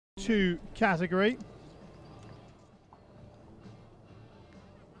2 category.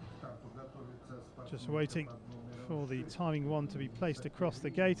 Just waiting for the timing one to be placed across the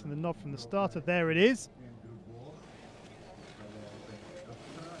gate and the nod from the starter. There it is.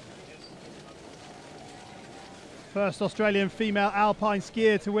 First Australian female alpine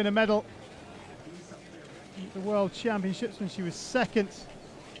skier to win a medal at the World Championships when she was second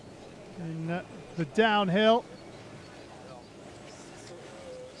in the downhill.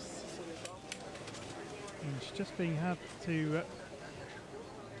 And she's just being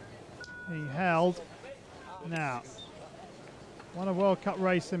held. Now, won a World Cup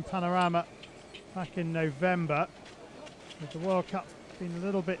race in Panorama back in November. With the World Cup being a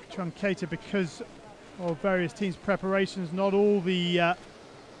little bit truncated because of various teams' preparations, not all the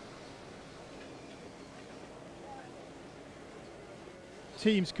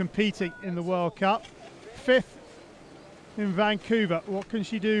teams competing in the World Cup. 5th in Vancouver. What can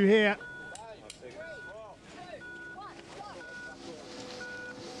she do here?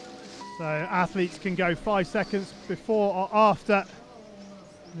 So athletes can go 5 seconds before or after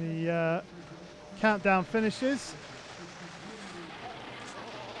the countdown finishes.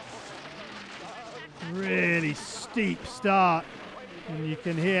 Really steep start, and you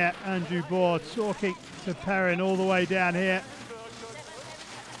can hear Andrew Bohr talking to Perrine all the way down here.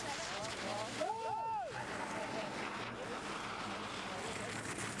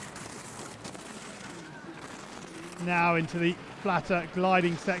 Now into the flatter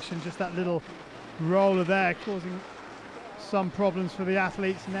gliding section, just that little roller there causing some problems for the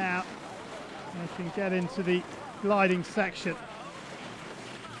athletes. Now they can get into the gliding section.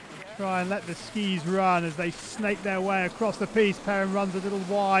 Try and let the skis run as they snake their way across the piste. Perrine runs a little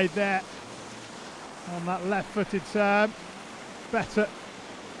wide there on that left-footed turn. Better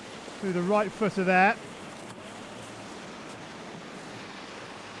through the right footer there.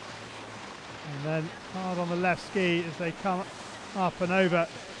 And then hard on the left ski as they come up and over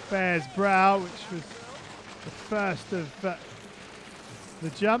Bear's Brow, which was the first of the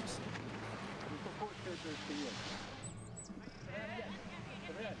jumps.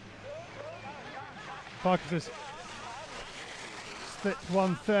 Parkinson split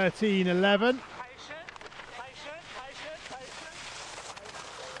 1:13.11.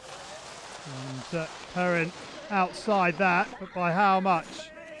 And Perrine outside that, but by how much?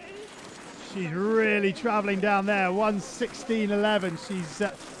 She's really travelling down there. 1:16.11. She's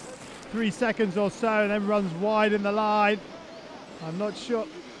 3 seconds or so, and then runs wide in the line. I'm not sure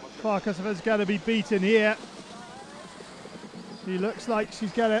Parkinson is going to be beaten here. She looks like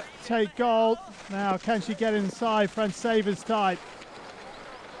she's going to take gold. Now, can she get inside Franceva's time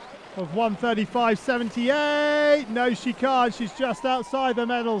of 1:35.78? No, she can't. She's just outside the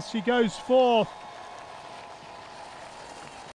medals. She goes 4th.